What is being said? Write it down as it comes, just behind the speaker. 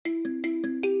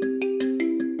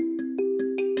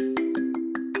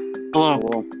Hello.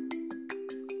 Hello.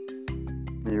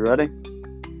 Are you ready?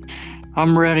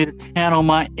 I'm ready to channel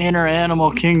my inner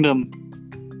animal kingdom.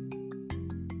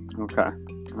 Okay.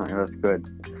 All right, that's good.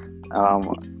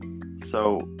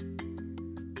 So,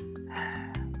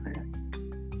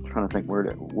 I'm trying to think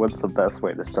what's the best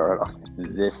way to start off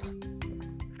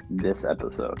this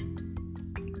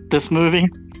episode? This movie,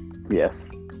 Yes.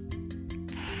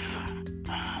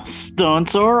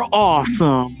 stunts are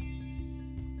awesome.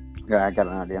 Yeah, I got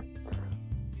an idea.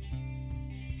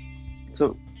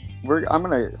 So, I'm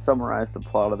gonna summarize the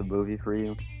plot of the movie for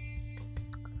you.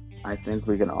 I think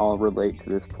we can all relate to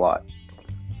this plot.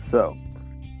 So,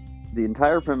 the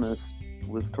entire premise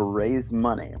was to raise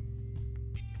money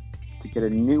to get a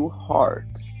new heart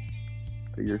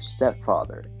for your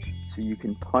stepfather so you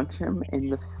can punch him in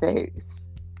the face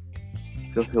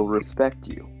so he'll respect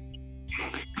you.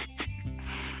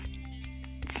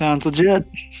 Sounds legit.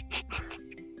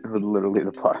 It was literally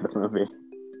the plot of the movie.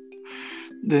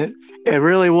 It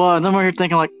really was. I'm over here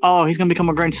thinking like, oh, he's gonna become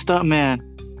a great stuntman.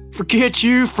 Forget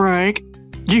you, Frank.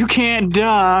 You can't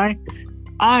die.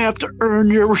 I have to earn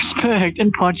your respect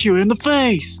and punch you in the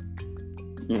face.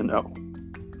 You know,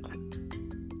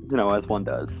 as one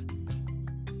does.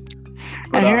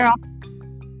 And here,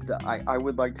 I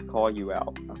would like to call you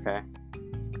out, okay?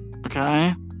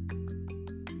 okay.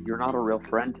 You're not a real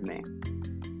friend to me.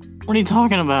 What are you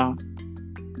talking about?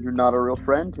 You're not a real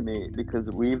friend to me because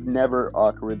we've never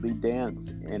awkwardly danced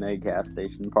in a gas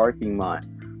station parking lot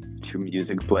to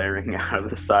music blaring out of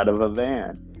the side of a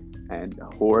van and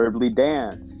horribly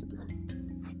danced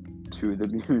to the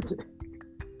music.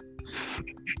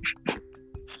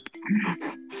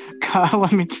 God,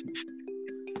 let me.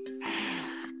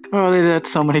 Oh, they did that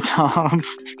so many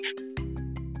times.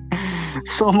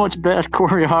 So much bad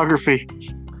choreography.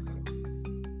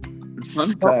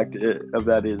 Fun fact of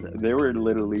that is they were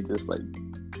literally just like,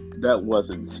 that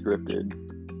wasn't scripted.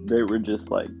 They were just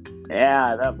like,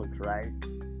 yeah, that looks right.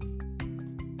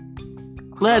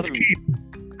 Let's keep.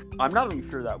 I'm not even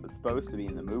sure that was supposed to be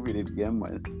in the movie to begin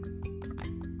with.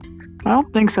 I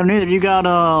don't think so neither. You got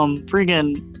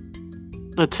freaking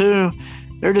the two.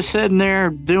 They're just sitting there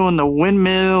doing the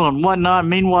windmill and whatnot.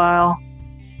 Meanwhile,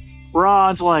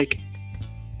 Rod's like,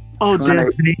 "Oh,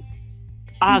 Destiny."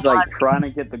 He's like trying to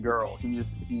get the girl. He's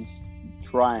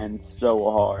trying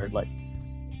so hard. Like,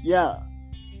 yeah,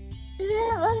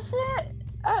 that's it.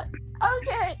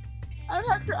 Okay, I'm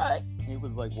not trying. He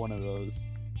was like one of those.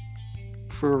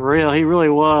 For real, he really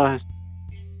was.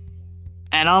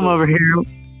 And I'm over here.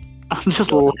 I'm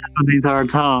just laughing the entire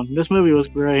time. This movie was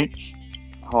great.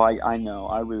 Oh, I know.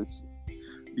 I was.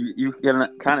 You can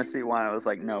kind of see why I was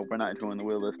like, no, we're not doing the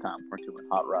wheel this time. We're doing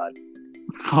Hot Rod.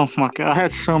 Oh my god, I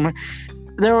had so many.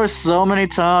 There were so many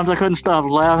times I couldn't stop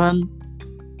laughing,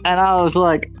 and I was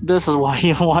like, "This is why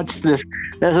he wants this.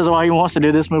 This is why he wants to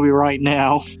do this movie right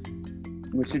now."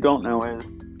 What you don't know is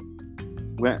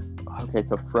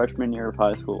so freshman year of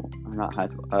high school, or not high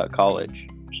school, college.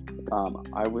 I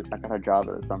got a job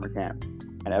at a summer camp,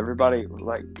 and everybody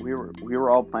we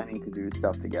were all planning to do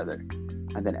stuff together,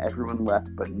 and then everyone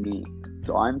left but me.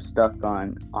 So I'm stuck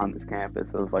on this campus.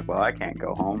 I was like, well, I can't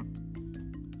go home.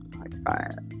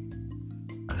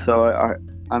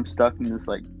 I'm stuck in this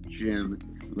like gym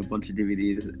with a bunch of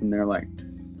DVDs, and they're like,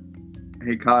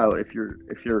 "Hey Kyle, if you're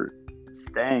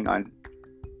staying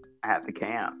at the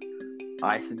camp,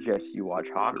 I suggest you watch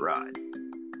Hot Rod."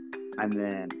 And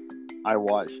then I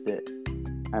watched it,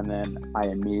 and then I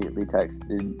immediately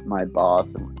texted my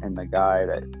boss and the guy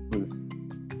that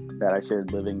I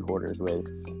shared living quarters with,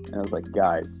 and I was like,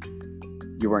 "Guys,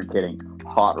 you weren't kidding.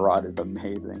 Hot Rod is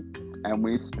amazing." And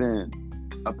we spent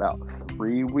about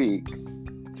 3 weeks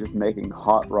just making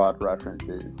Hot Rod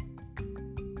references,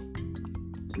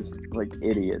 just like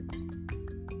idiots.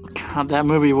 God, that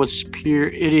movie was just pure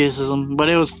idiotism, but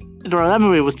that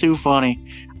movie was too funny.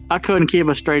 I couldn't keep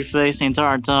a straight face the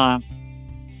entire time.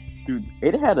 Dude,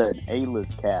 it had an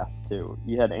A-list cast too.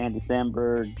 You had Andy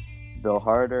Samberg, Bill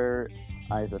Harder,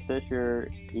 Isa Fisher,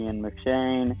 Ian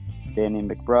McShane, Danny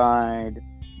McBride,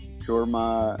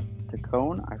 Jorma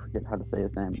Taccone, I forget how to say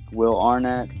his name, Will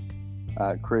Arnett,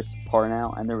 Chris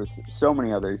Parnell, and there was so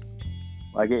many others.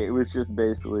 Like, it was just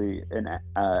basically an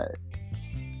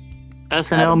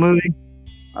SNL movie.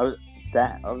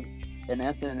 an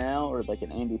SNL or like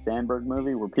an Andy Samberg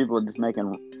movie where people are just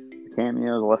making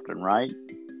cameos left and right.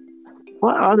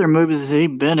 What other movies has he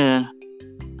been in?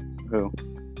 Who?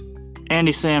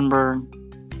 Andy Samberg.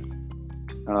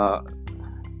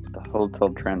 The Hotel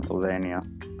Transylvania.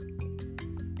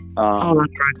 Oh,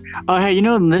 that's right. Oh, hey, you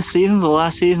know this season's the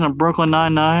last season of Brooklyn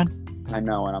Nine-Nine? I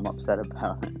know, and I'm upset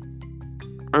about it.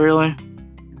 Really?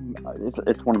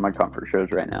 It's one of my comfort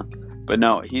shows right now. But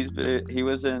no, he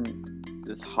was in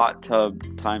this hot tub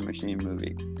time machine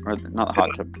movie, or not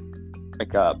hot tub,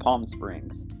 like Palm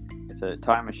Springs. It's a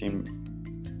time machine.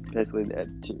 Basically,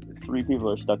 three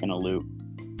people are stuck in a loop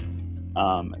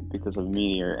because of a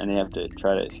meteor, and they have to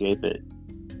try to escape it.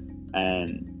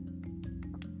 And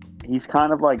he's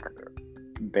kind of like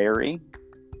Barry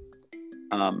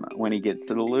when he gets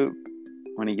to the loop.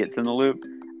 When he gets in the loop,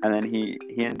 and then he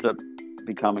ends up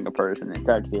becoming a person. It's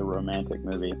actually a romantic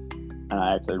movie, and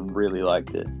I actually really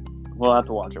liked it. We'll have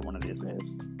to watch it one of these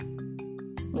days.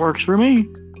 Works for me.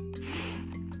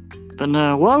 But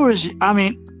no,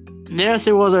 yes,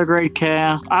 it was a great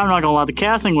cast. I'm not gonna lie, the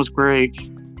casting was great.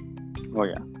 Oh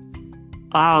yeah.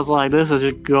 I was like, this is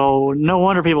just gold. No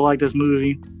wonder people like this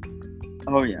movie.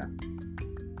 Oh yeah.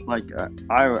 Like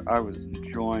I was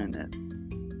enjoying it.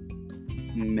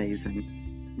 Amazing.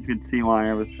 You could see why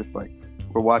I was just like,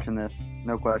 we're watching this,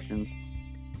 no questions.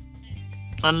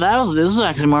 And this was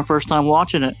actually my first time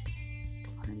watching it.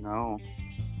 I know.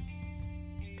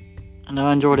 And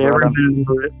I enjoyed every minute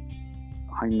of it.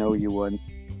 I know you would.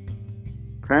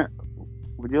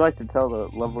 Would you like to tell the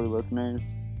lovely listeners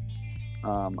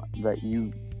that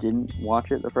you didn't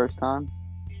watch it the first time?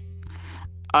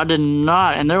 I did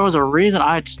not, and there was a reason.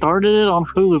 I had started it on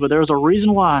Hulu, but there was a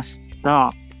reason why I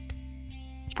stopped.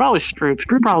 It's probably Stroop.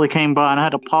 Stroop probably came by and I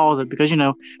had to pause it because,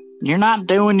 you're not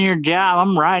doing your job.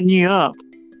 I'm writing you up.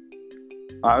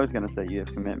 I was going to say you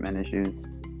have commitment issues.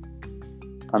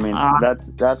 I mean,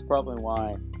 that's probably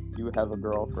why you have a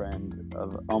girlfriend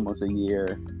of almost a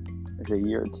year. It's a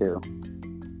year or two.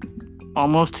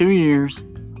 Almost 2 years.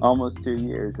 Almost 2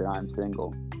 years and I'm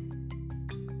single.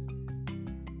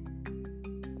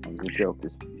 That was a joke.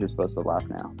 You're supposed to laugh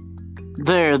now.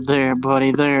 There,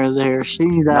 buddy. There.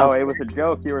 She's out. No, it was a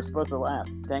joke. You were supposed to laugh.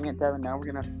 Dang it, Devin. Now we're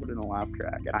going to have to put in a laugh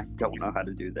track, and I don't know how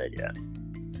to do that yet.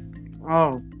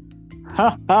 Oh.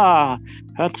 Ha ha.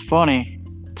 That's funny.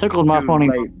 Tickled my funny.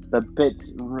 The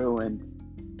bit's ruined.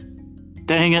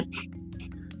 Dang it.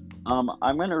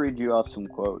 I'm going to read you off some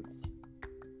quotes.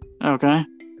 Okay.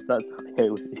 If that's okay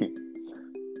with you.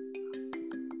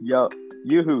 Yo,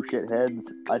 you-hoo, shitheads.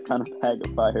 I found a bag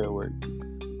of fireworks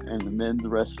in the men's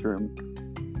restroom.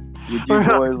 Would you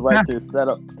boys like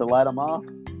to light them off?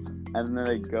 And then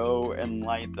they go and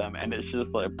light them, and it's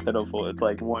just like pitiful. It's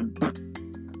like one,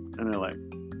 and they're like,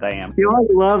 damn. I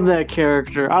love that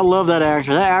character. I love that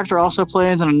actor. That actor also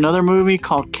plays in another movie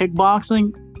called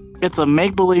Kickboxing. It's a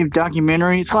make-believe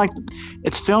documentary.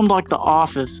 It's filmed like The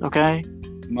Office, okay?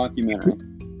 Mockumentary.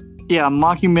 Yeah,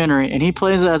 mockumentary. And he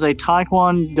plays as a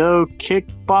Taekwondo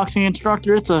kickboxing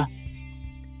instructor.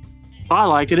 I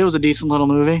liked it. It was a decent little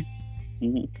movie.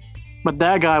 Mm-hmm. But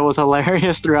that guy was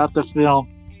hilarious throughout the film.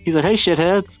 He said, hey,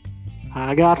 shitheads,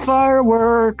 I got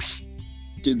fireworks.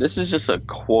 Dude, this is just a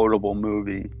quotable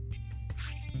movie.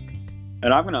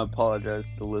 And I'm going to apologize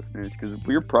to the listeners because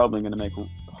we're probably going to make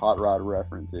Hot Rod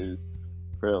references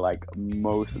for like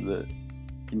most of the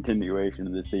continuation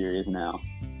of the series now.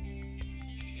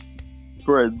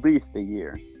 For at least a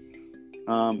year.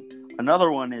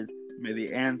 Another one is, may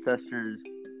ancestors,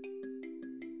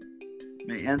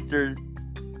 I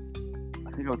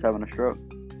think I was having a stroke.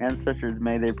 Ancestors,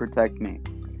 may they protect me.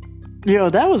 Yo,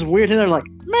 that was weird. And they're like,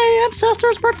 may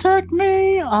ancestors protect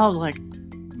me. I was like,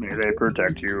 may they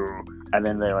protect you. And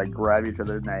then they like grab each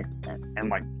other's neck and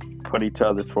like put each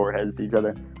other's foreheads to each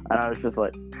other. And I was just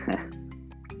like,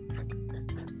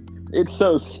 it's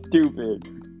so stupid.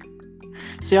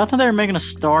 See, I thought they were making a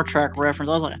Star Trek reference.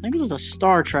 I was like, I think this is a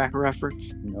Star Trek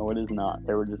reference. No, it is not.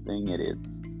 They were just being idiots.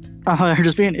 Oh, they're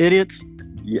just being idiots?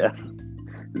 Yes.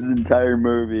 This entire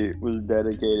movie was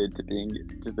dedicated to being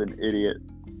just an idiot.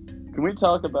 Can we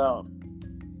talk about...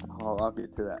 Oh, I'll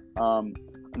get to that.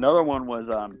 Another one was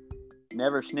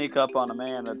never sneak up on a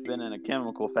man that's been in a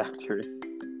chemical factory.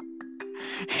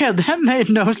 Yeah, that made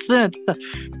no sense.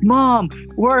 Mom,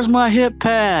 where's my hip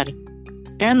pad?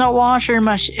 In the washing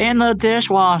machine, in the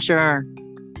dishwasher.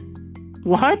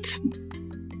 What?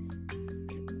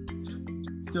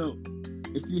 So,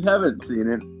 if you haven't seen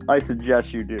it, I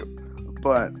suggest you do.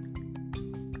 But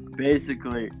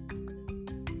basically,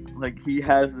 like, he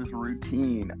has this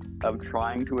routine of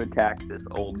trying to attack this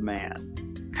old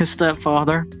man. His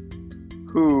stepfather.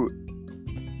 Who,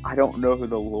 I don't know who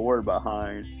the lore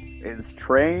behind, is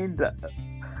trained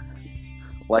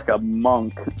like a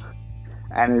monk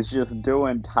and is just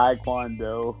doing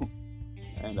taekwondo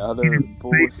and other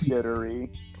bullshittery.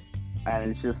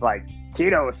 And it's just like,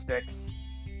 keto sticks.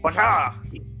 Whatcha?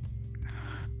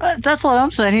 That's what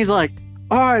I'm saying. He's like,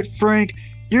 all right, Frank,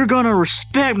 you're going to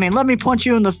respect me. Let me punch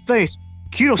you in the face.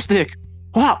 Keto stick.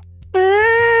 Wow.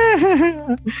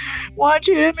 Why'd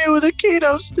you hit me with a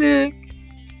keto stick?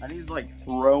 And he's like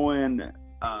throwing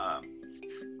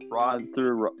Rod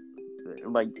through,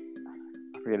 like,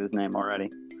 I forget his name already,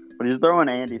 but he's throwing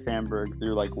Andy Samberg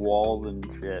through like walls and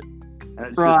shit. And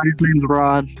it's Rod, his name's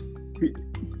Rod.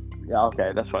 Yeah,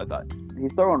 okay, that's what I thought.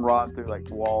 He's throwing Rod through like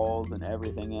walls and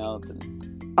everything else.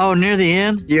 And... Oh, near the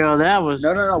end? Yo, that was...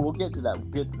 No, we'll get to that.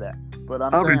 But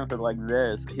I'm saying for like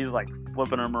this, he's like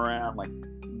flipping him around, like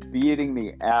beating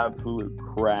the absolute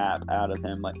crap out of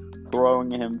him, like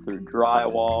throwing him through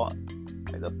drywall,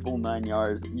 like the full 9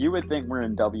 yards. You would think we're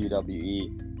in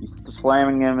WWE. He's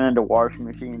slamming him into washing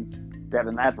machines.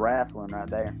 Devin, that's wrestling right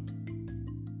there.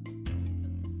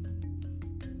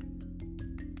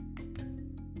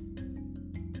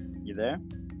 You there?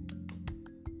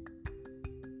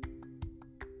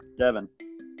 Devin.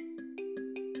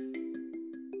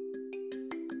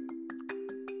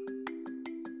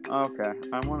 Okay,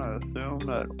 I want to assume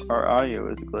that our audio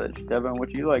is glitched. Devin,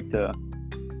 would you like to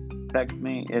text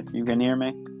me if you can hear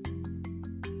me?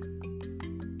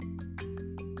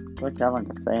 It's like having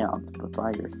a seance, but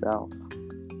by yourself.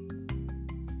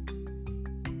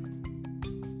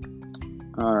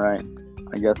 Alright,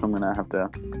 I guess I'm gonna have to...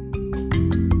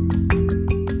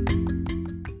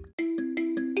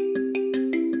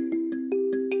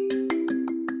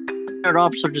 Third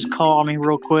officer just called me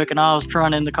real quick, and I was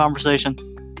trying to end the conversation.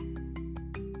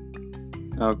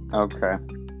 Oh, okay.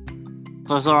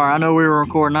 So sorry, I know we were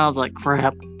recording. I was like,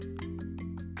 crap.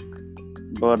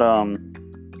 But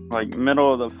like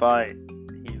middle of the fight,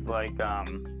 he's like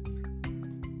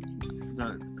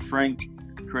Frank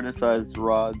criticized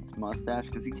Rod's mustache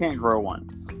because he can't grow one,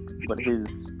 but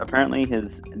apparently his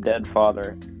dead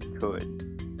father could.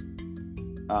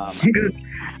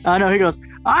 I know, he goes,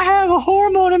 I have a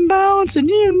hormone imbalance and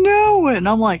you know it. And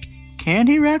I'm like, can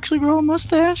he actually grow a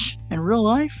mustache in real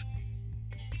life?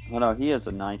 Oh no, he has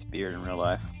a nice beard in real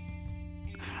life.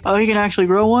 Oh, he can actually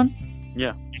grow one?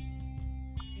 Yeah.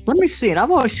 Let me see it. I've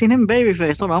always seen him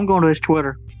babyface. Hold on, I'm going to his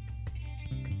Twitter.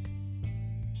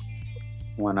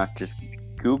 Why not just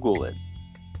Google it?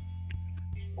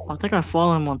 I think I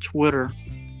follow him on Twitter.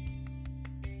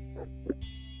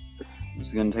 This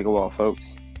is gonna take a while, folks.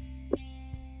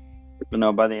 But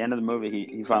no, by the end of the movie,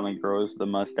 he finally grows the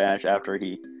mustache after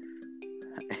he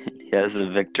has a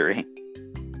victory.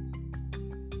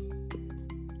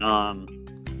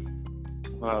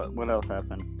 What else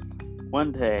happened?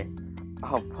 One day,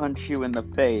 I'll punch you in the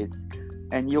face,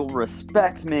 and you'll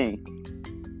respect me.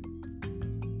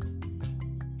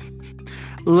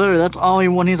 Literally, that's all he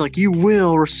wanted. He's like, you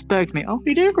will respect me. Oh,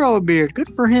 he did grow a beard. Good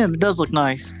for him. It does look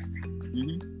nice.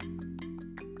 Mm-hmm.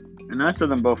 And nicer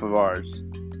than both of ours.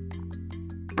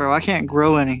 Bro, I can't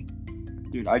grow any.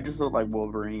 Dude, I just look like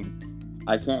Wolverine.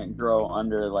 I can't grow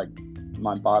under, like,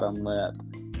 my bottom lip.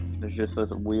 There's just this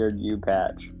weird U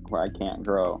patch where I can't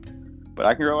grow. But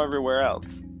I can grow everywhere else.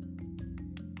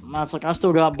 That's like, I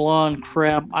still got blonde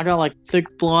crap. I got, like,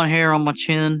 thick blonde hair on my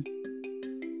chin.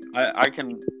 I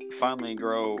can finally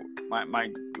grow...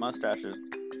 My mustache is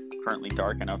currently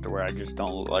dark enough to where I just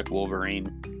don't look like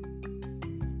Wolverine.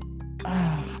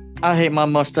 I hate my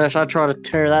mustache. I try to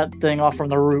tear that thing off from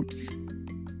the roots.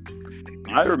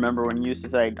 I remember when you used to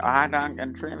say, I don't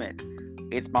can trim it.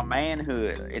 It's my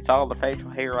manhood. It's all the facial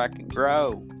hair I can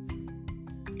grow.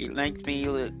 It makes me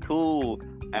look cool.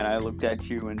 And I looked at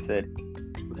you and said,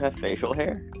 you have facial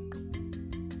hair?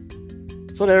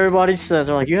 That's what everybody says.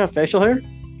 They're like, you have facial hair?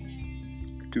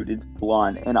 Dude, it's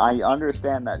blonde. And I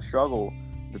understand that struggle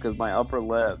because my upper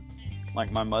lip,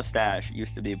 like my mustache,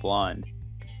 used to be blonde.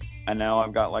 And now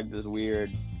I've got like this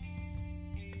weird...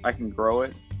 I can grow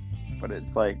it, but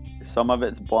it's like some of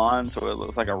it's blonde, so it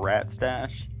looks like a rat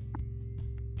stash.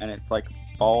 And it's like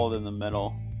bald in the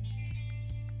middle.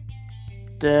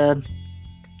 Dead.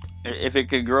 If it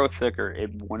could grow thicker,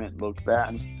 it wouldn't look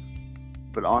bad.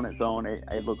 But on its own,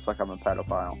 it looks like I'm a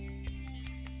pedophile.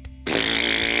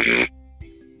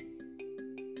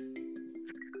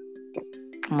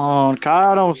 Come on,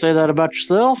 Kyle, don't say that about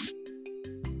yourself.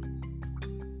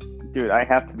 Dude, I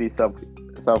have to be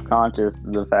self-conscious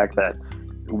of the fact that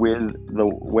with the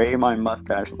way my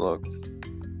mustache looks,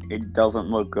 it doesn't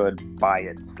look good by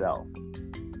itself.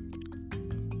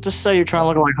 Just say you're trying to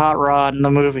look like Hot Rod in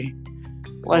the movie.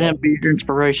 Let him be your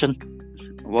inspiration.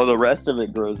 Well, the rest of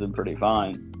it grows in pretty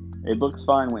fine. It looks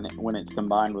fine when it's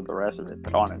combined with the rest of it,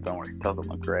 but on its own, it doesn't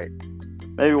look great.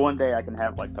 Maybe one day I can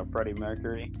have like the Freddie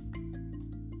Mercury.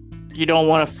 You don't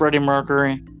want a Freddie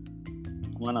Mercury.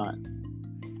 Why not?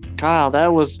 Kyle,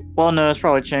 that was... Well, no, it's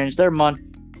probably changed.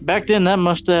 Back then, that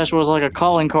mustache was like a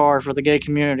calling card for the gay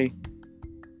community.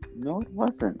 No, it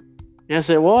wasn't. Yes,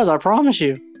 it was. I promise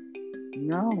you.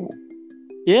 No.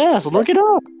 Yes, look it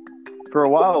up. For a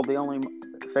while, the only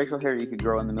facial hair you could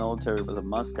grow in the military was a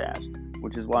mustache,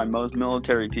 which is why most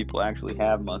military people actually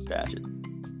have mustaches.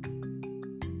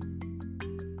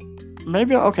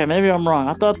 Maybe I'm wrong.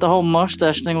 I thought the whole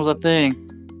mustache thing was a thing.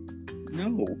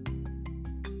 No.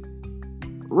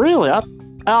 Really? I'll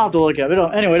have to look at it.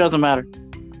 Anyway, it doesn't matter.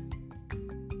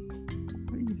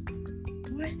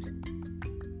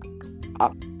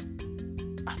 What?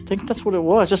 I think that's what it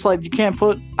was. Just like you can't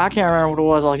put. I can't remember what it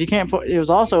was. Like you can't put. It was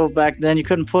also back then you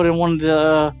couldn't put in one of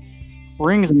the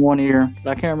rings in one ear. But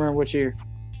I can't remember which ear.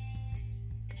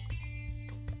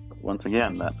 Once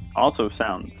again, that also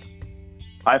sounds.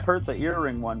 I've heard the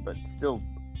earring one, but still,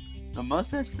 the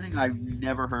mustache thing I've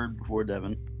never heard before,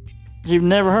 Devin. You've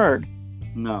never heard?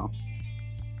 No.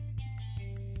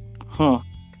 Huh.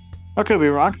 I could be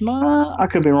wrong. I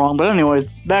could be wrong. But anyways,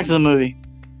 back to the movie.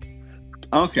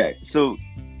 Okay, so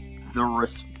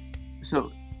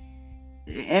so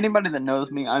anybody that knows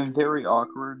me, I'm very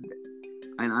awkward,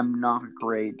 and I'm not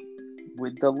great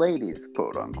with the ladies,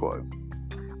 quote unquote.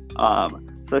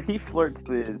 So he flirts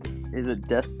with, is it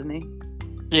Destiny?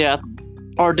 Yeah.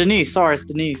 Or Denise. Sorry, it's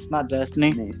Denise, not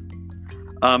Destiny. Denise.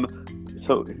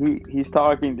 So he's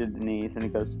talking to Denise, and he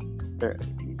goes,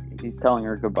 he's telling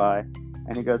her goodbye,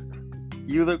 and he goes,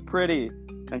 "You look pretty,"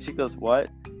 and she goes, "What?"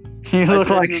 You look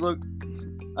like.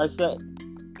 I said,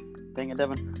 dang it,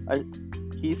 Devin.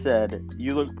 He said,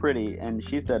 "You look pretty," and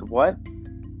she said, "What?"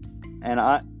 And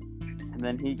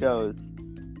then he goes,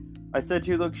 "I said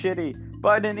you look shitty.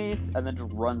 Bye, Denise," and then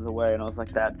just runs away. And I was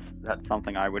like, that's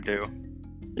something I would do.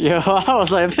 Yeah, I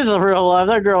was like, if this is real life,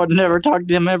 that girl would never talk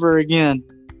to him ever again.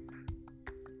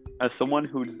 As someone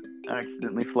who's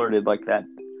accidentally flirted like that,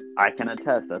 I can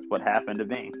attest that's what happened to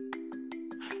me.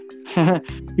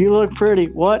 You look pretty.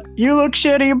 What? You look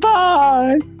shitty.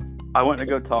 Bye. I went to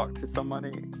go talk to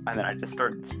somebody, and then I just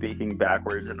started speaking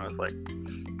backwards, and I was like,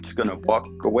 just gonna walk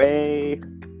away.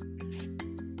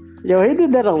 Yo, he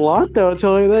did that a lot though,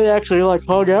 until they actually like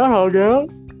hug out.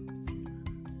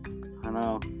 I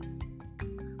know.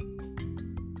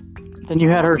 Then you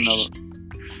had her.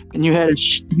 And you had a.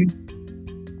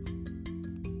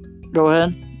 Go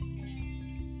ahead.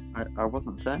 I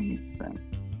wasn't saying anything.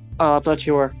 Oh, I thought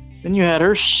you were. Then you had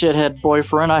her shithead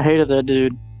boyfriend. I hated that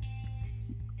dude.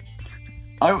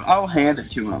 I'll hand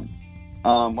it to him.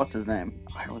 What's his name?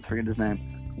 I always forget his name.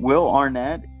 Will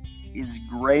Arnett is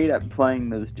great at playing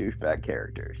those douchebag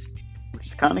characters, which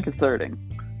is kind of concerning.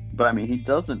 But I mean, he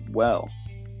does it well.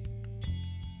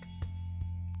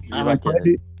 Would you like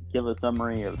to give a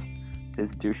summary of his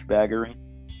douchebaggery?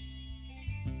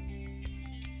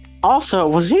 Also,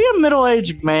 was he a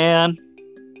middle-aged man?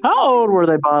 How old were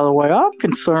they, by the way? I'm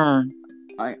concerned.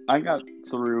 I got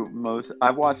through most.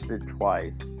 I watched it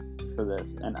twice for this,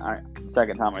 and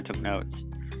second time I took notes.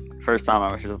 First time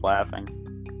I was just laughing.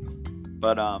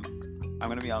 But I'm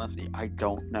gonna be honest with you, I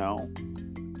don't know.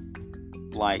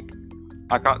 Like,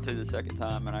 I got through the second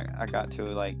time, and I got to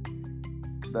like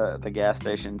the gas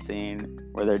station scene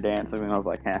where they're dancing, and I was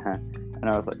like, haha. And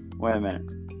I was like, wait a minute,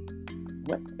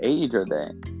 what age are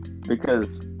they?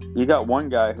 Because you got one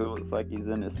guy who looks like he's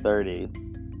in his 30s.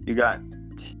 You got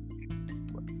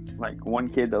like one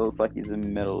kid that looks like he's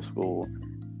in middle school,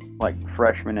 like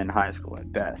freshman in high school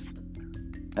at best.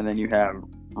 And then you have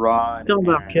Rod. Tell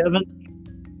about Kevin.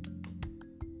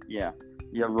 Yeah,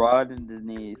 Rod and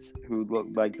Denise, who look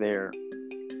like they're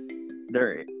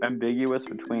ambiguous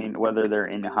between whether they're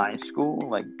in high school,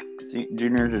 like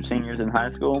juniors or seniors in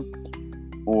high school,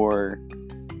 or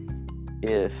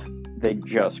if they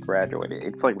just graduated.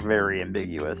 It's like very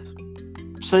ambiguous.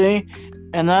 See,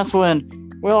 and that's when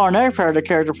Will Arnett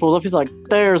character pulls up. He's like,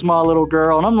 "There's my little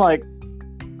girl," and I'm like,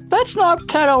 "That's not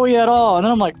Kato-y at all." And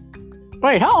then I'm like,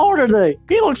 "Wait, how old are they?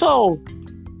 He looks old."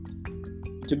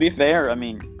 To be fair, I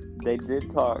mean, they did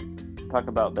talk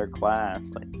about their class.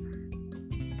 Like,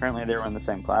 apparently they were in the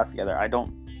same class together. I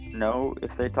don't know if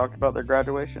they talked about their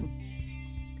graduation.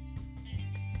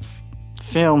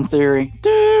 Film theory.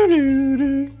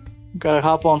 Do. Gotta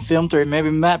hop on film theory. Maybe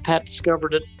Pat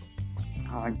discovered it.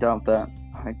 I doubt that.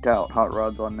 I doubt Hot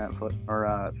Rod's on Netflix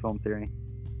or Film Theory.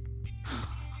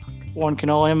 One can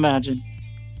only imagine.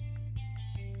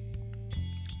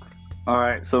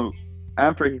 Alright, so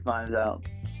after he finds out,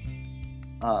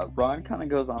 Rod kind of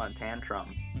goes on a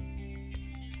tantrum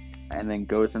and then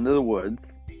goes into the woods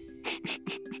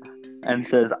and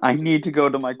says, "I need to go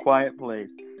to my quiet place."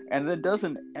 And then does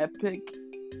an epic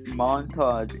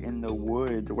montage in the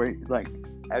woods where he's like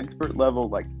expert level,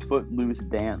 like footloose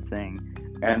dancing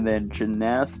and then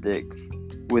gymnastics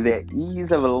with the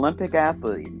ease of an Olympic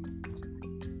athlete,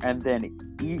 and then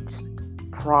eats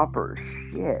proper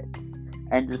shit.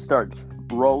 and just starts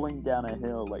rolling down a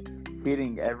hill, like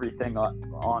hitting everything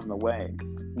on the way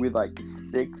with like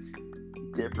 6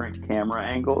 different camera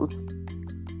angles.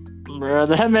 Bro,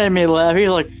 that made me laugh. He's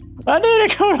like, I need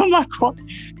to go to my car.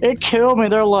 It killed me.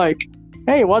 They're like,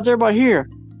 hey, why's everybody here?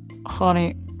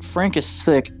 Honey, Frank is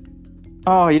sick.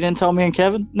 Oh, you didn't tell me and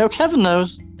Kevin? No, Kevin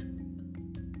knows.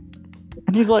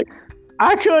 And he's like,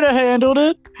 I could have handled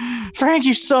it. Frank,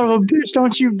 you son of a bitch,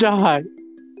 don't you die.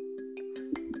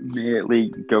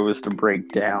 Immediately goes to break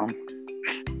down.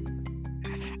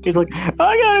 He's like, I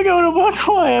gotta go to my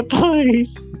quiet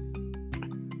place.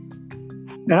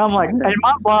 And I'm like, in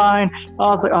my mind, I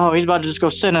was like, oh, he's about to just go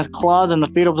sit in his closet in the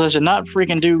fetal position, not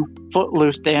freaking do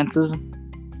footloose dances.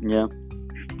 Yeah.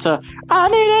 So, I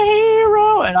need a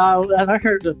hero. And I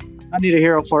heard the I need a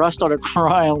hero part. I started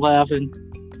crying, laughing.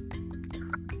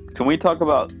 Can we talk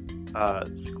about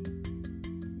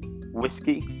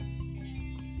whiskey?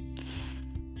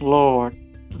 Lord,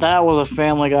 that was a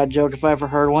Family Guy joke if I ever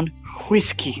heard one.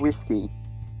 Whiskey. Whiskey.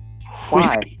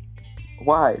 Whiskey.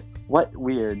 Why? What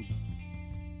weird?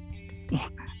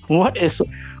 What is so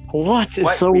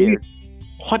weird? weird?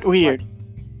 What weird?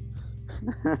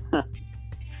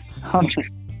 I'm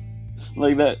just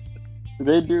like that.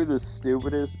 They do the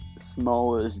stupidest,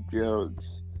 smallest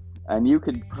jokes, and you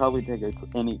could probably take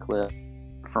any clip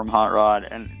from Hot Rod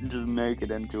and just make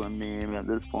it into a meme at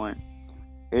this point.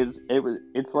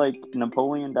 It's like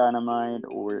Napoleon Dynamite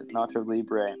or Nacho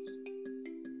Libre,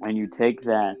 and you take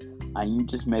that and you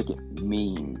just make it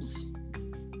memes.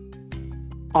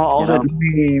 all the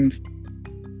memes.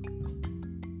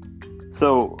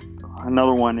 So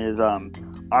another one is I'm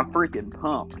freaking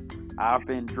pumped. I've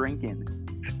been drinking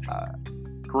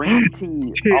green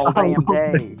tea all damn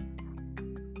day.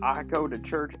 I go to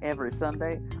church every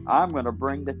Sunday. I'm gonna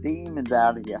bring the demons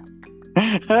out of you.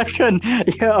 I couldn't.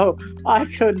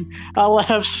 I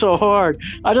laughed so hard.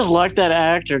 I just like that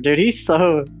actor, dude. He's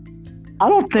so. I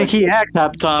don't think he acts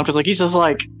half the time because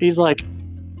he's like,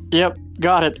 yep,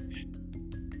 got it.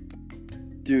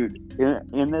 Dude,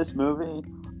 in this movie,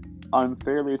 I'm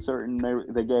fairly certain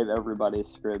they gave everybody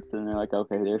scripts and they're like,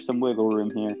 okay, there's some wiggle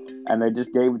room here, and they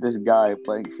just gave this guy a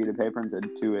blank sheet of paper and said,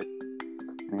 "Do it,"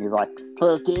 and he's like,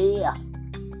 "Fuck yeah."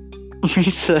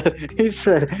 He said,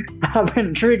 I've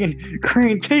been drinking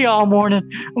green tea all morning.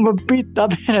 I've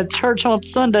been at church on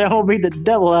Sunday. I'm gonna beat the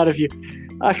devil out of you.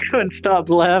 I couldn't stop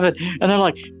laughing. And they're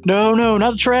like, no,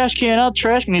 not the trash can, not the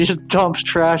trash can. He just dumps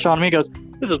trash on me. He goes,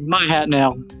 this is my hat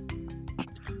now.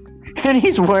 And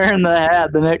he's wearing the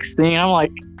hat the next scene. I'm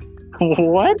like,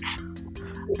 what?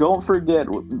 Don't forget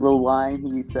the line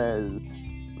he says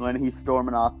when he's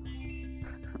storming off.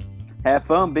 Have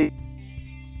fun, B.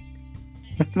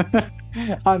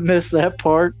 I missed that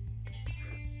part.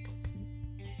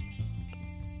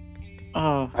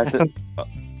 Oh, I think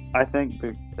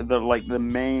the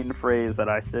main phrase that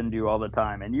I send you all the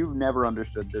time, and you've never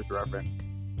understood this reference.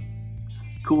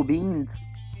 Cool beans.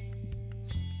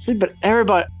 See, but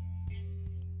everybody.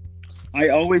 I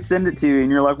always send it to you,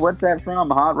 and you're like, "What's that from?"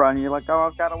 Hot Rod, and you're like, "Oh,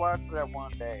 I've got to watch that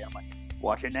one day." I'm like,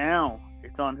 "Watch it now.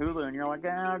 It's on Hulu," and you're like,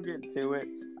 "I'll get to it."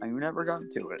 And you never got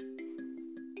to it.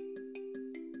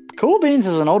 Cool beans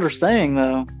is an older saying,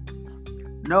 though.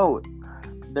 No,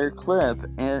 their clip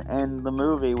and the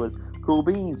movie was cool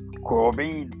beans, cool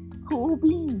beans, cool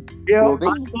beans. Yeah, cool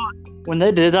beans. When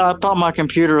they did that, I thought my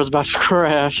computer was about to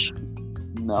crash.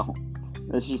 No,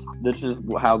 that's just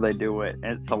how they do it.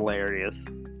 It's hilarious.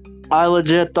 I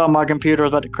legit thought my computer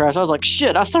was about to crash. I was like,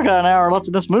 shit, I still got an hour left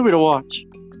of this movie to watch.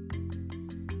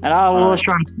 And I was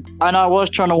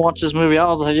trying to watch this movie. I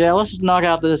was like, yeah, let's knock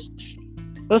out this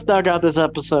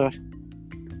episode.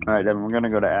 All right, Devin, we're gonna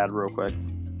go to ad real quick.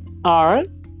 All right.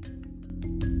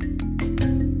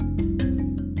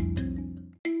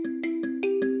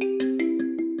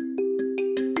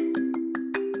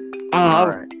 All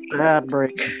right. Ad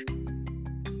break.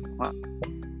 What?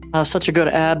 That was such a good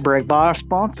ad break by our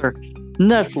sponsor,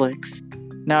 Netflix.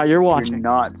 Now you're watching. You're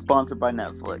not sponsored by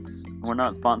Netflix. We're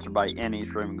not sponsored by any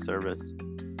streaming service.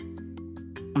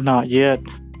 Not yet.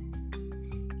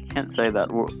 Can't say that.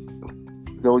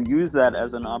 They'll use that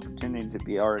as an opportunity to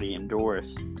be already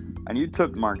endorsed. And you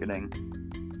took marketing.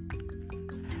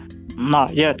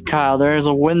 Not yet, Kyle. There's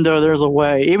a window, there's a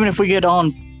way. Even if we get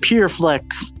on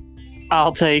PureFlex,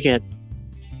 I'll take it.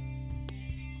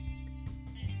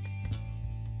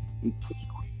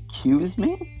 Excuse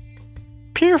me?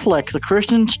 PureFlex, a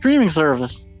Christian streaming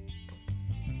service.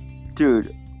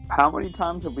 Dude, how many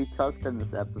times have we cussed in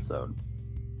this episode?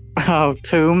 Oh,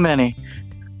 too many.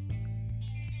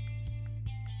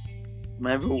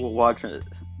 Maybe we'll watch it.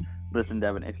 Listen,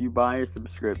 Devin, if you buy a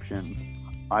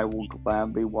subscription I will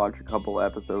gladly watch a couple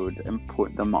episodes and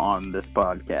put them on this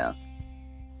podcast.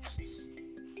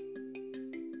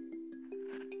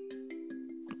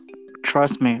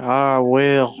 Trust me, I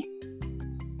will.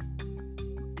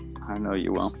 I know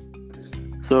you will.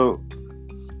 So,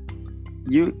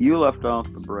 you left off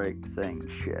the break saying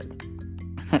shit.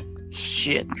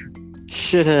 Shit.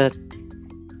 Shithead.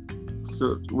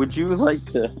 So, would you like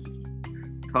to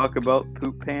talk about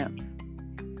poop pants?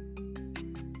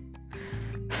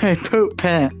 Hey, poop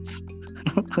pants.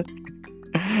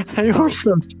 They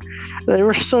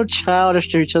were so childish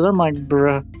to each other. I'm like,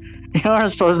 bruh, you aren't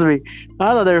supposed to be.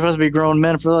 I thought they were supposed to be grown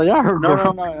men for like, I heard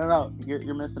No.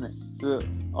 You're missing it. So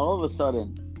all of a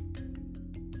sudden,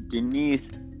 Denise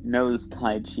knows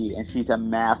Tai Chi and she's a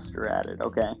master at it.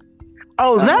 Okay.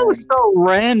 Oh, that was so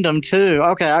random too.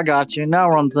 Okay, I got you. Now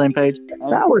we're on the same page.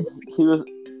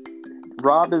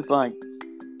 Rob is like,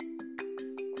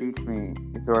 teach me.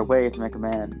 Is there a way to make a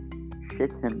man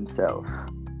shit himself?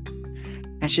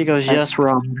 And she goes, yes,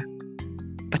 Rob.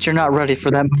 But you're not ready for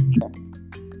that.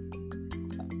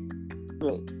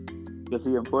 Does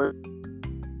he employ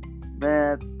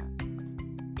man?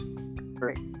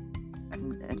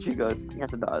 And she goes,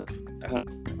 yes, it does.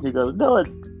 He goes, no, it.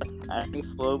 And he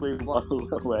slowly waddles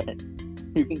away.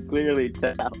 You can clearly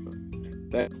tell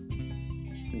that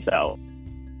himself.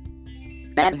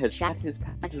 Man has shot his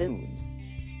pantaloons.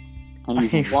 And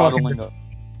he's waddling up.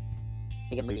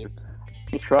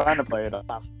 He's trying to play it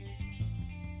off.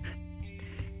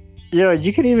 Yeah,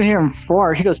 you can even hear him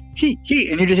fart. He goes, he,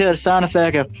 and you just hear a sound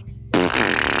effect of,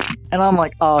 and I'm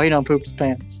like, oh, he don't poop his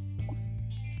pants.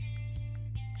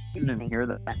 You didn't hear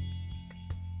that.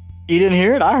 You didn't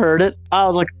hear it? I heard it. I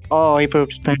was like, oh, he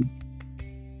pooped his pants.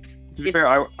 To be fair,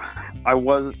 I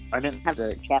didn't have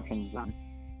the captions on.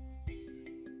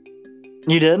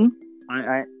 You didn't?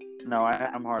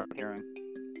 I'm hard of hearing.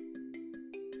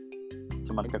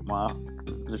 Somebody took them off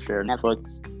to share Netflix.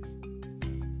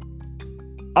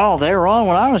 Oh, they were on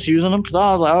when I was using them because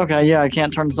I was like, okay, yeah, I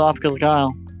can't turn this off because of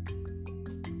Kyle.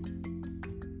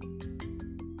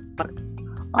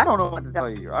 I don't know what to tell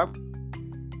you.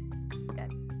 Okay.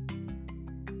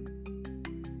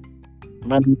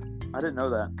 But I didn't know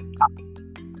that.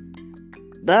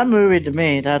 That movie to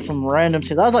me, that had some random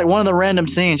scenes. That was like one of the random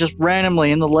scenes, just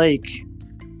randomly in the lake,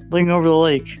 looking over the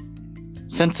lake.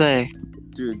 Sensei,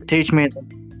 dude, teach me.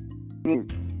 This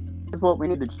is what we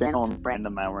need to channel in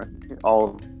Random Hour.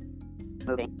 All of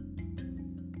movie.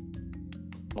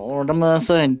 Lord, I'm gonna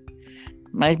say,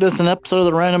 make this an episode of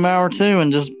the Random Hour too,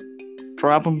 and just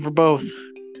drop them for both.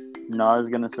 No, I was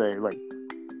gonna say like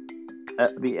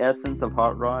the essence of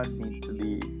Hot Rod needs to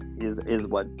be is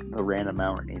what the Random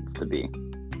Hour needs to be.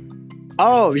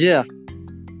 Oh yeah.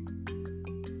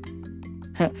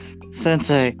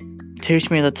 Sensei, teach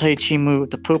me the Tai Chi move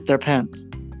to poop their pants.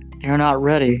 You're not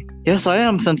ready. Yes, I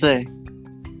am, Sensei.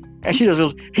 And she just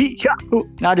goes,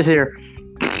 and I just hear,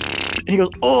 and he goes,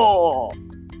 oh,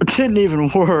 it didn't even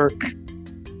work.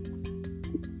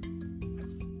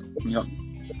 Yep.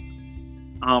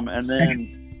 And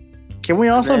then can we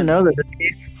also know that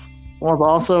Denise was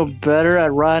also better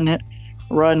at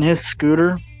riding his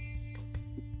scooter?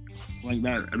 Like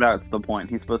that's the point.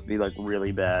 He's supposed to be like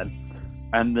really bad.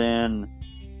 And then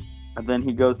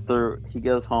he goes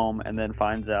home and then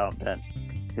finds out that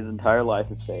his entire life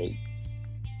is fake.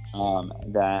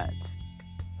 That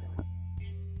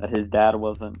his dad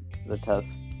wasn't the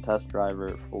test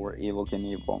driver for Evel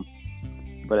Knievel,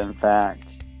 but in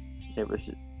fact, it was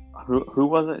who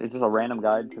was it? It's just a random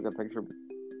guy took a picture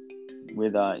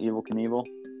with Evel Knievel.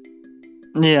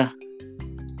 Yeah.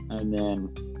 And then,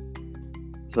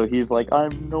 so he's like,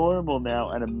 I'm normal now,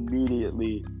 and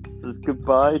immediately says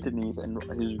goodbye, Denise, and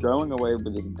he's going away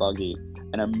with his buggy,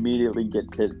 and immediately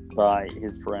gets hit by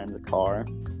his friend's car.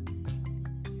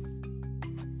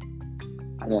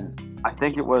 And then I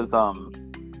think it was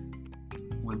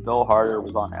when Bill Harder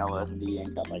was on LSD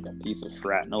and got like a piece of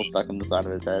shrapnel stuck in the side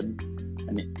of his head,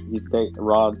 and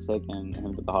Rod's taking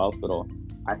him to the hospital.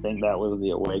 I think that was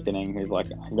the awakening. He's like,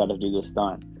 I got to do this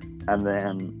stunt, and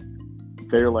then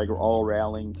they're like all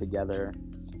rallying together.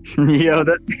 Yo,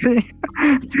 that's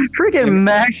freaking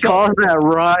Max calls that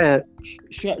riot.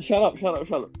 Shut up.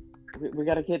 We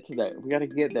gotta get to that. We gotta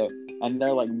get there. And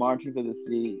they're like marching to the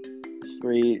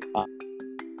street.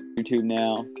 YouTube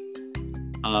now.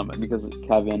 Because it's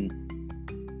Kevin.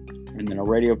 And then a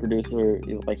radio producer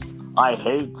is like, I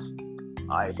hate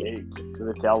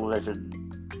the television.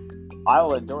 I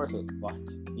will endorse it, but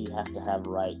you have to have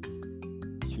right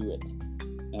to it.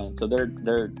 And so they're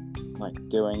like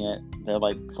doing it. They're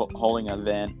like holding an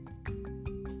event.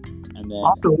 And then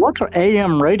also, what's our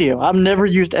AM radio? I've never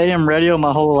used AM radio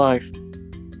my whole life.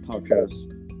 talk shows.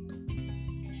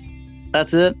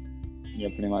 That's it? Yeah,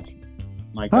 pretty much.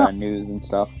 Like Huh. news and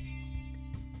stuff.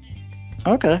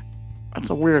 Okay. That's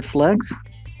a weird flex.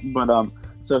 But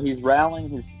so he's rallying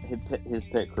his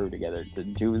pit crew together to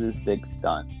do this big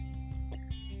stunt,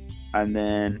 and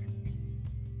then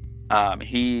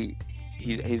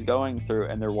he's going through,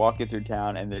 and they're walking through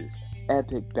town, and this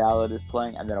epic ballad is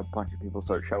playing, and then a bunch of people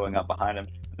start showing up behind him,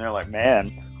 and they're like,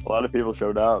 "Man, a lot of people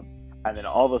showed up," and then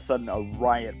all of a sudden a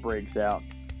riot breaks out.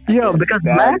 Yo, because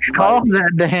Max caused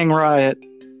that dang riot.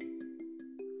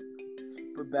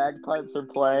 The bagpipes are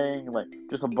playing, like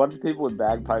just a bunch of people with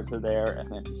bagpipes are there, and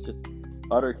then it's just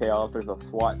utter chaos. There's a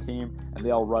SWAT team, and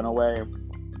they all run away,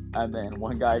 and then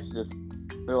one guy's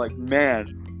they're like, "Man,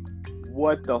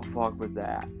 what the fuck was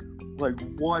that? Like,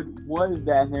 what is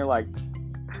that?" And they're like,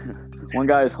 one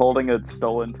guy is holding a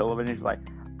stolen television. He's like,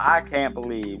 "I can't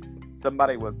believe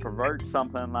somebody would pervert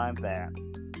something like that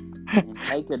and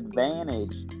take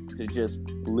advantage to just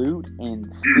loot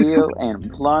and steal and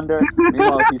plunder."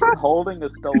 Meanwhile, he's holding a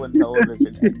stolen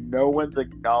television and no one's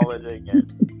acknowledging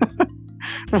it.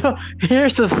 Well,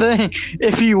 here's the thing.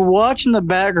 If you watch in the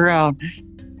background,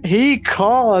 he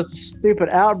caused stupid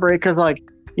outbreak because, like,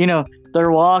 you know,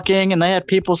 they're walking and they had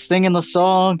people singing the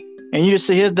song, and you just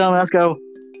see his dumb ass go,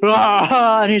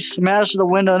 "Ah!" and he smashes the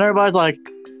window, and everybody's like,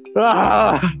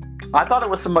 "Ah!" I thought it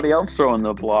was somebody else throwing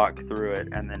the block through it,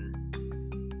 and then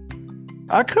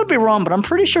I could be wrong, but I'm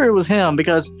pretty sure it was him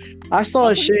because I saw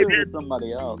a shaved head.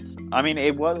 Somebody else. I mean,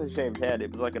 it was a shaved head.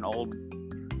 It was like a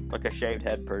shaved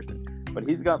head person, but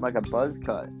he's got like a buzz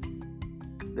cut.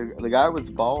 The guy was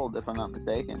bald, if I'm not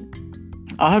mistaken.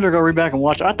 I'll have to go read back and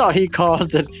watch. I thought he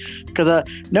caused it because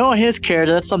knowing his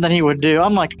character, that's something he would do.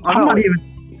 I'm like, I'm not even.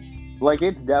 Like,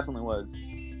 it definitely was.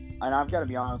 And I've got to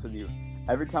be honest with you.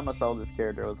 Every time I saw this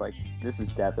character, I was like, this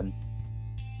is Devin.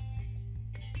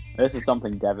 This is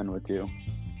something Devin would do.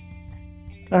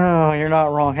 Oh, you're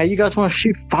not wrong. Hey, you guys want to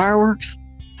shoot fireworks?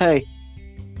 Hey,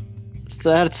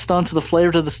 so add a stunt to the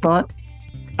flavor to the stunt.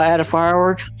 I added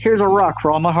fireworks. Here's a rock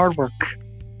for all my hard work.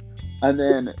 And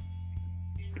then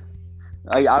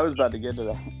I was about to get to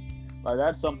that. Like,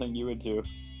 that's something you would do.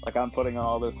 Like, I'm putting on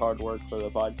all this hard work for the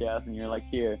podcast, and you're like,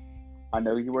 "Here, I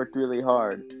know you worked really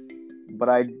hard, but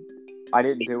I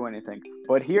didn't do anything.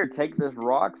 But here, take this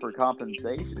rock for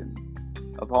compensation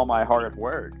of all my hard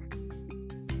work."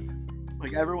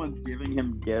 Like, everyone's giving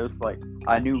him gifts, like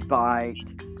a new bike.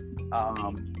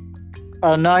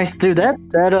 Nice, dude.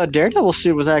 That Daredevil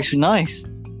suit was actually nice.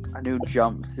 A new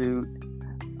jumpsuit.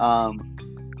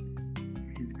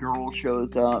 His girl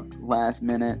shows up last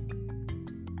minute,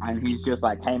 and he's just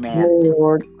like, "Hey man,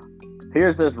 Lord.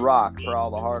 here's this rock for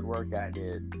all the hard work I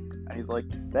did." And he's like,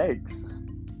 "Thanks."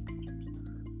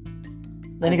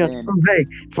 Then he goes, "Hey,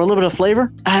 for a little bit of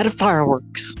flavor, I added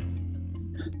fireworks."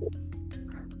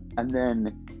 And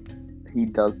then he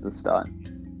does the stunt.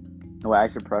 No, I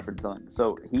should preference something.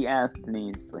 So he asked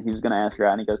Denise, he was going to ask her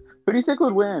out, and he goes, "Who do you think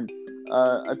would win?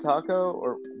 A taco,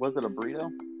 or was it a burrito?"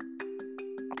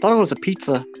 I thought it was a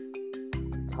pizza.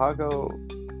 Taco.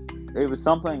 It was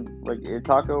something like a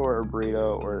taco or a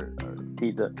burrito or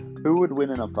pizza. Who would win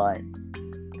in a fight?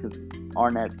 Because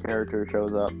Arnett's character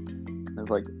shows up. And it's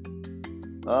like,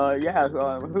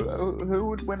 who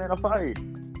would win in a fight?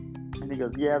 And he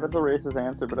goes, "Yeah, that's a racist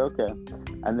answer, but okay."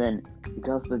 And then he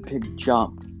does the big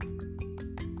jump.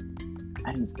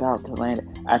 And he's about to land it.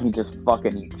 And he just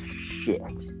fucking eats shit.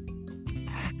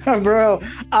 Bro,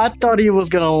 I thought he was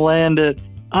going to land it.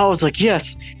 I was like,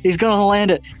 yes, he's going to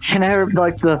land it. And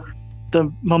like the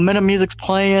momentum music's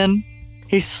playing.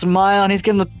 He's smiling. He's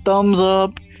getting the thumbs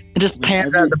up. It just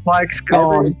pans out. The bike's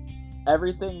gone.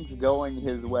 Everything's going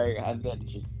his way. And then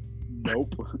just,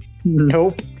 nope.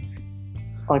 Nope.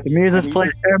 Like the music's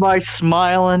playing. Everybody's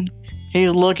smiling.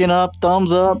 He's looking up,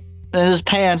 thumbs up. And his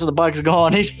pants, the bike's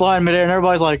gone. He's flying midair, and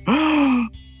everybody's like, and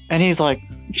he's like,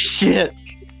 shit.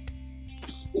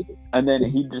 And then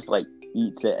he just like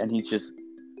eats it, and he's just,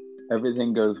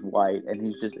 everything goes white, and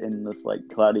he's just in this like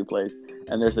cloudy place.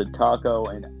 And there's a taco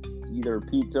and either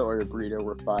pizza or a burrito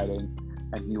were fighting.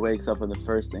 And he wakes up, and the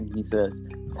first thing he says,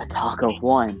 "The taco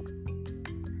won."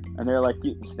 And they're like,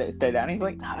 "You stay down." He's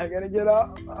like, "I gotta get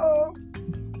up." Oh.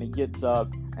 And he gets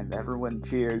up, and everyone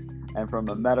cheers. And from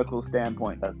a medical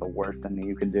standpoint, that's the worst thing that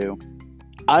you can do.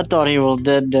 I thought he was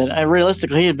dead. And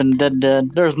realistically, he had been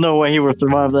dead. There's no way he would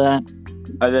survive that.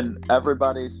 And then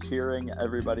everybody's cheering,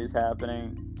 everybody's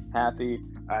happy.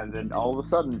 And then all of a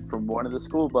sudden, from one of the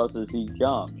school buses he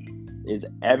jumped, is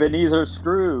Ebenezer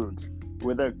Scrooge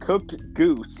with a cooked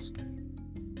goose.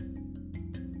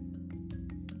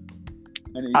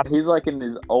 And he's like in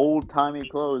his old-timey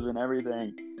clothes and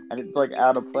everything. and it's like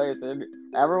out of place, and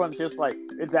everyone's just like,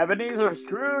 it's Ebenezer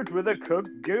Scrooge with a cooked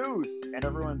goose, and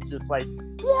everyone's just like,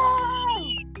 yeah.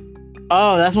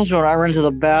 Oh, that's must be when I ran to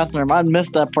the bathroom. I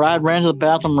missed that part. I ran to the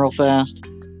bathroom real fast.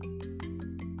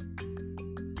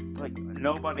 Like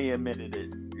nobody admitted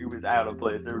it. It was out of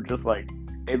place. They were just like,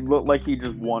 it looked like he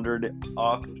just wandered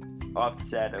off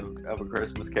set of A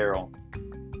Christmas Carol,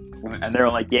 and they were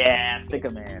like, yeah, stick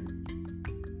him in.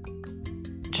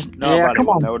 Just Nobody will come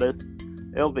on. notice.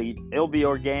 It'll be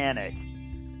organic.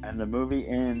 And the movie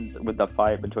ends with the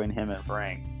fight between him and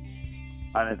Frank.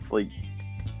 And it's like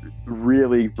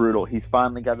really brutal. He's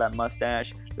finally got that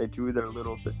mustache. They do their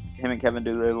little him and Kevin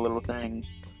do their little thing.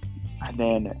 And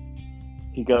then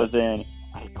he goes in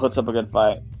and he puts up a good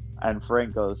fight. And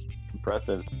Frank goes,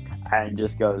 impressive. And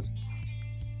just goes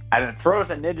and then throws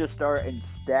a ninja star and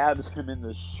stabs him in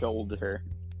the shoulder.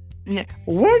 Yeah,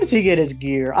 where did he get his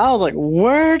gear? I was like,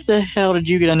 where the hell did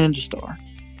you get a ninja star?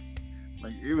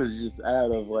 Like it was just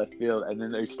out of left field, and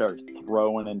then they start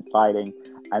throwing and fighting,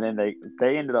 and then they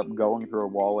ended up going through a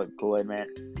wall at Kool-Aid Man.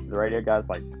 The radio guy's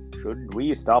like, "Shouldn't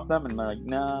we stop them?" And they're like,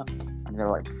 "Nah." And they're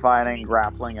like fighting,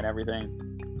 grappling, and everything.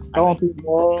 Going through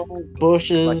walls,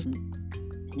 bushes. Like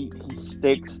he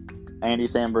sticks Andy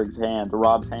Samberg's hand,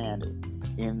 Rob's hand,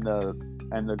 in the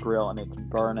grill, and it's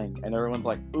burning, and everyone's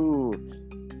like, "Ooh."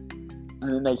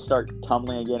 And then they start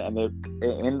tumbling again, and it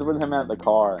ends with him at the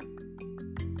car.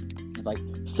 He's like,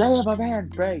 "Say I'm a man,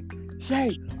 Frank.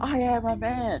 Say I am a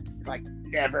man." He's like,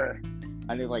 "Never."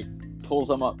 And he like pulls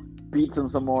him up, beats him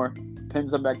some more,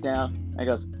 pins him back down, and he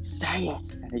goes, "Say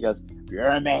it." And he goes, "You're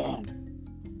a man."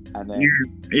 And then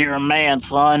You're a man,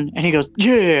 son. And he goes,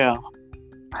 yeah.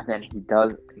 And then he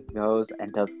goes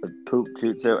and does the poop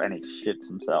jutsu, and he shits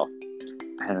himself.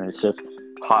 And it's just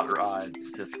Hot Rod,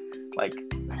 just like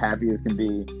happy as can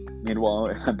be. Meanwhile,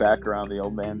 in the background, the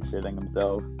old man shitting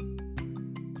himself.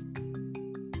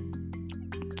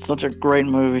 Such a great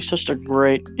movie. Such a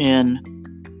great end.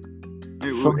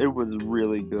 It was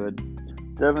really good.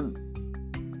 Devin,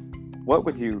 what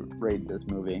would you rate this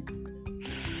movie?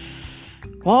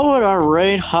 What would I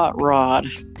rate Hot Rod?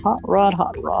 Hot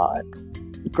Rod.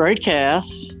 Great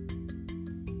cast.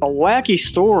 A wacky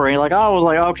story. Like, I was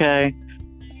like, okay,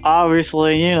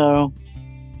 obviously,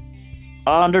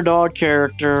 underdog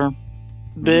character,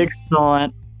 big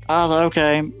stunt. I was like,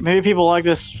 okay, maybe people like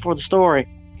this for the story.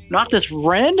 Not this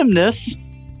randomness.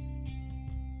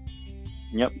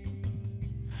 Yep.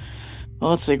 Well,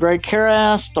 let's see. Great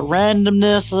cast, the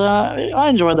randomness. I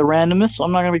enjoyed the randomness, so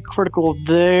I'm not going to be critical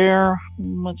there.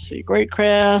 Let's see. Great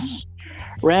cast,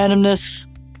 randomness,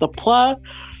 the plot.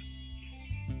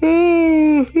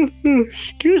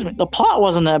 Excuse me. The plot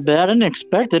wasn't that bad. I didn't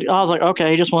expect it. I was like, okay,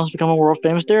 he just wants to become a world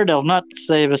famous daredevil, not to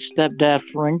save his stepdad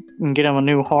Frank and get him a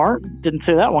new heart. Didn't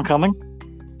see that one coming.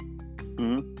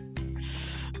 Mm-hmm.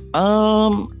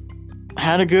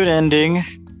 Had a good ending.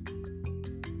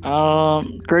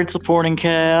 Great supporting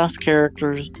cast,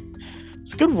 characters.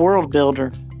 It's a good world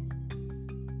builder.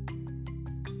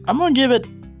 I'm gonna give it.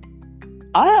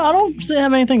 I don't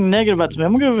have anything negative about this movie.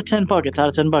 I'm gonna give it 10 buckets out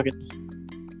of 10 buckets. You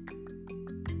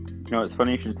know, it's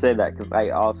funny you should say that because I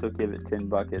also give it 10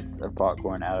 buckets of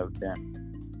popcorn out of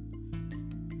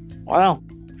 10. Wow.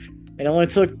 It only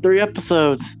took 3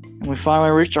 episodes, and we finally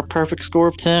reached our perfect score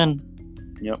of 10.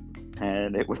 Yep.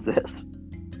 And it was this.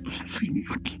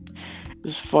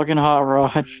 This fucking Hot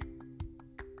Rod.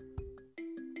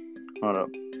 Hold up.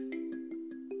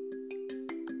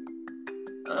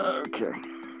 Okay.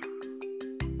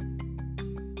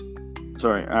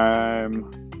 Sorry, I'm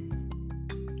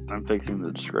fixing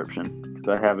the description because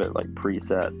I have it like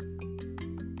preset.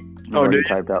 I've already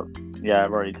typed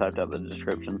out the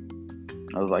description.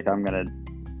 I was like, I'm gonna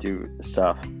do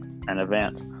stuff in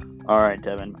advance. All right,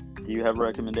 Devin, do you have a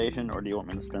recommendation, or do you want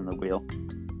me to spin the wheel?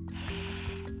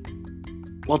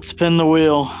 Let's spin the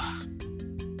wheel.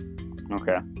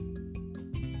 Okay.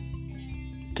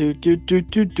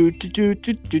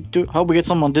 Hope we get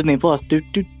some on Disney Plus.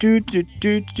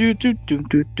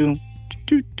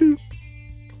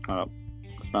 Oh,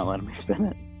 it's not letting me spin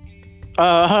it.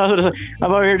 I'm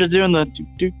over here just doing the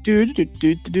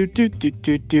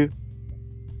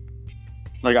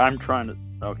Like I'm trying to.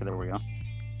 Okay, there we go.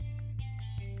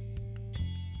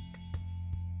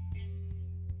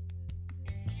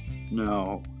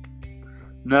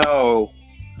 No.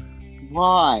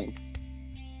 Why?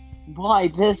 Why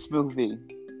this movie?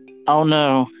 Oh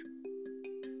no.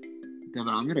 Devin,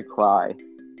 I'm gonna cry.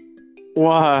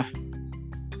 Why?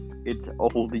 It's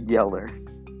Old Yeller.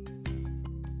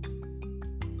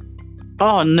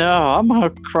 Oh no, I'm gonna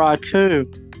cry too.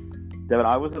 Devin,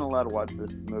 I wasn't allowed to watch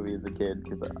this movie as a kid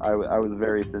because I was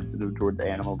very sensitive towards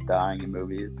animals dying in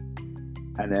movies.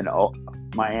 And then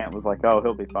my aunt was like, "Oh,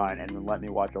 he'll be fine," and then let me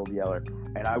watch Old Yeller.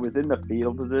 And I was in the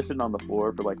fetal position on the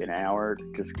floor for like an hour,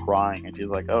 just crying. And she's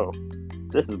like, "Oh,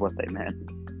 this is what they meant."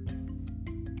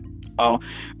 Oh,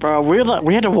 bro, we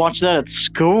had to watch that at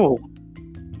school.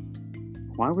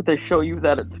 Why would they show you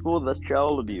that at school? That's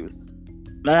child abuse.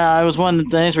 Nah, it was one of the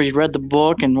things where you read the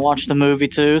book and watched the movie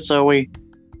too. So we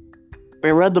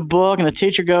read the book, and the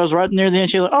teacher goes right near the end.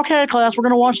 She's like, "Okay, class, we're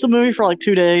gonna watch the movie for like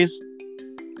 2 days."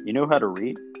 You know how to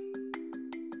read?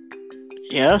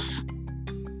 Yes.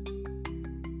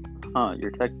 Huh?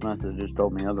 Your text message just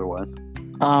told me otherwise.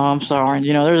 Oh, I'm sorry.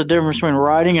 You know, there's a difference between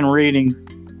writing and reading.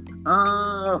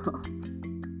 Oh.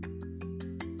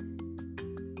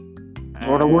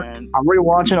 Are we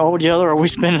watching Old Yeller, or are we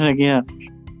spinning again?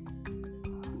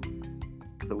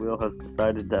 The wheel has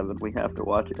decided, Devin, we have to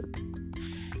watch it.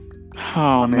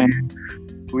 Oh, man.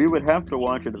 We would have to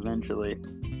watch it eventually.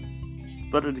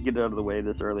 It's better to get it out of the way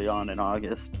this early on in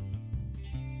August.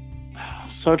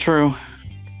 So true.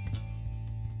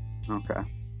 Okay.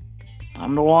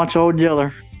 Time to watch Old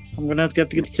Yeller. I'm going to have to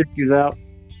get the tissues out.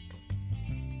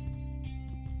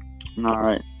 All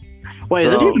right. Wait,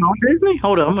 is it even on Disney?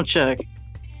 Hold on, I'm going to check.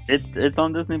 It's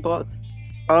on Disney Plus.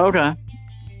 Oh, okay.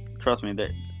 Trust me, the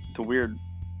weird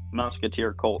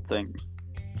Musketeer cult thing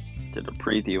did a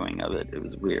previewing of it. It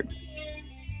was weird.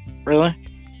 Really?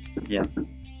 Yeah.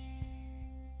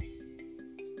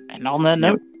 And on that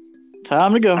note,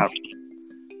 time to go.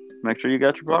 Make sure you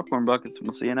got your popcorn buckets, and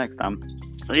we'll see you next time.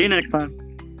 See you next time.